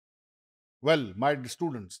Well, my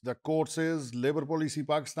students, the course is Labor Policy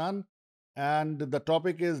Pakistan and the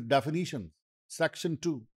topic is definitions, section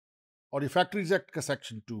 2 और ये factories act का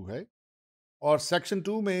section 2 है और section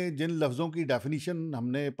 2 में जिन लफ्ज़ों की डेफिनेशन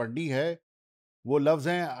हमने पढ़ी है वो लफ्ज़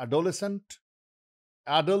हैं adolescent,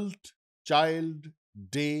 adult, child,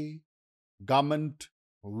 day, garment,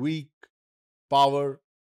 week, power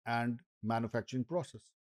and manufacturing process.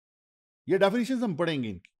 ये डेफिनेशंस हम पढ़ेंगे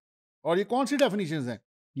इनकी। और ये कौन सी डेफिनेशंस हैं?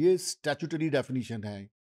 ये स्टैट्यूटरी डेफिनेशन है।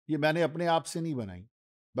 ये मैंने अपने आप से नहीं बनाई,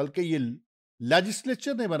 बल्कि ये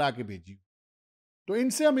लेजिस्लेचर ने बना के भेजी। तो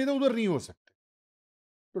इनसे हम इधर उधर नहीं हो सकते।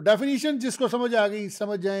 तो डेफिनेशन जिसको समझ आ गई,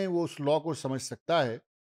 समझ जाएं, वो उस लॉ को समझ सकता है।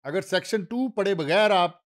 अगर सेक्शन 2 पढ़े बगैर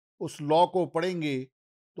आप उस लॉ को पढ़ेंगे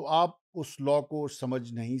तो आप उस लॉ को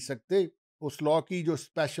समझ नहीं सकते। उस लॉ की जो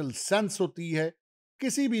स्पेशल सेंस होती है,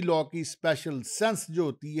 किसी भी लॉ की स्पेशल सेंस जो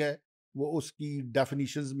होती है वो उसकी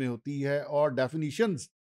डेफिनेशंस में होती है और डेफिनेशंस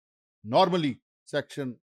नॉर्मली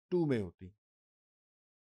सेक्शन 2 में होती है।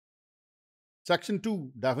 Section 2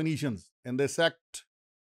 definitions in this act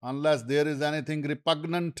unless there is anything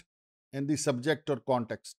repugnant in the subject or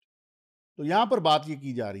context। तो यहां पर बात ये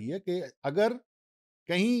की जा रही है कि अगर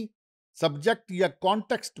कहीं सब्जेक्ट या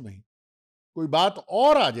कॉन्टेक्स्ट में कोई बात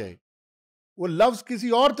और आ जाए, वो लफ्ज किसी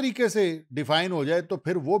और तरीके से डिफाइन हो जाए, तो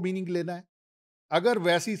फिर वो मीनिंग लेना है। अगर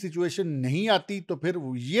वैसी सिचुएशन नहीं आती तो फिर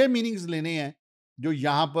ये मीनिंग्स लेने हैं जो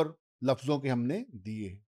यहां पर लफ्जों के हमने दिए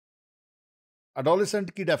हैं। अडोलेसेंट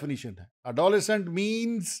की डेफिनेशन है, adolescent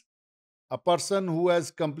means a person who has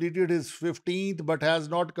completed his 15th but has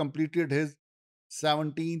not completed his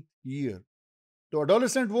 17th year। तो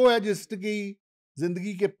adolescent वो है जिसकी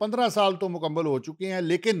जिंदगी के 15 साल तो मुकम्मल हो चुके हैं,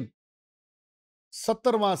 लेकिन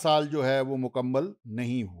 17वां साल जो है वो मुकम्मल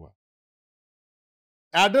नहीं हुआ।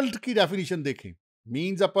 एडल्ट की डेफिनेशन देखें,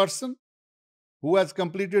 means a person who has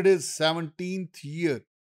completed his 17th year,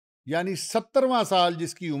 यानी 17वां साल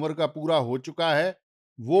जिसकी उम्र का पूरा हो चुका है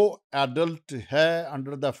वो एडल्ट है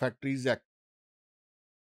under the factories act.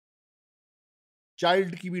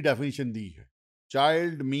 Child की भी डेफिनेशन दी है,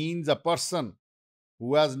 child means a person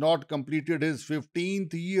who has not completed his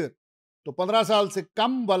 15th year. तो 15 साल से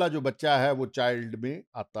कम वाला जो बच्चा है वो चाइल्ड में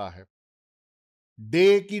आता है।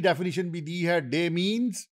 डे की डेफिनेशन भी दी है, day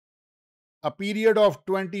means a period of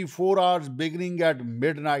 24 hours beginning eight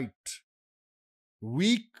midnight.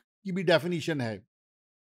 Week की भी डेफिनेशन है,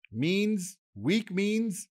 week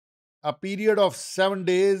means a period of 7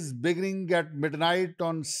 days beginning at midnight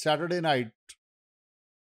on Saturday night।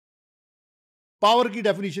 Power की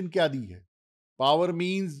डेफिनेशन क्या दी है? Power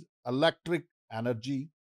means electric energy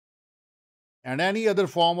and any other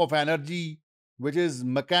form of energy which is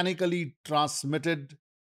mechanically transmitted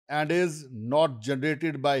and is not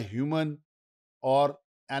generated by human or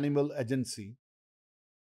animal agency।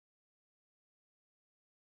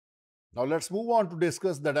 Now let's move on to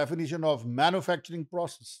discuss the definition of manufacturing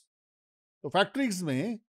process। तो factories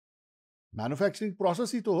में manufacturing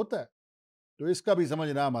process ही तो होता है, तो इसका भी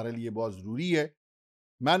समझना हमारे लिए बहुत जरूरी है।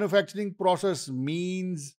 Manufacturing process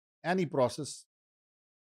means any process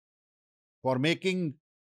for making,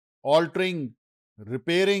 altering,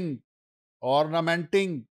 repairing,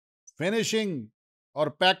 ornamenting, finishing or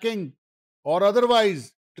packing or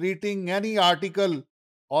otherwise treating any article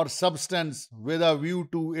or substance with a view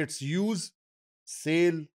to its use,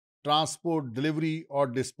 sale, transport, delivery or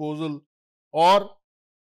disposal, or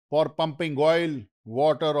for pumping oil,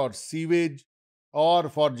 water or sewage, or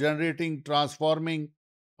for generating, transforming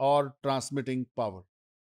or transmitting power।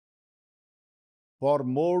 For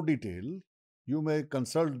more detail, you may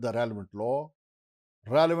consult the relevant law,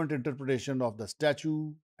 relevant interpretation of the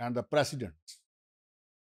statute and the precedents।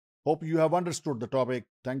 Hope you have understood the topic.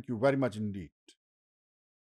 Thank you very much indeed.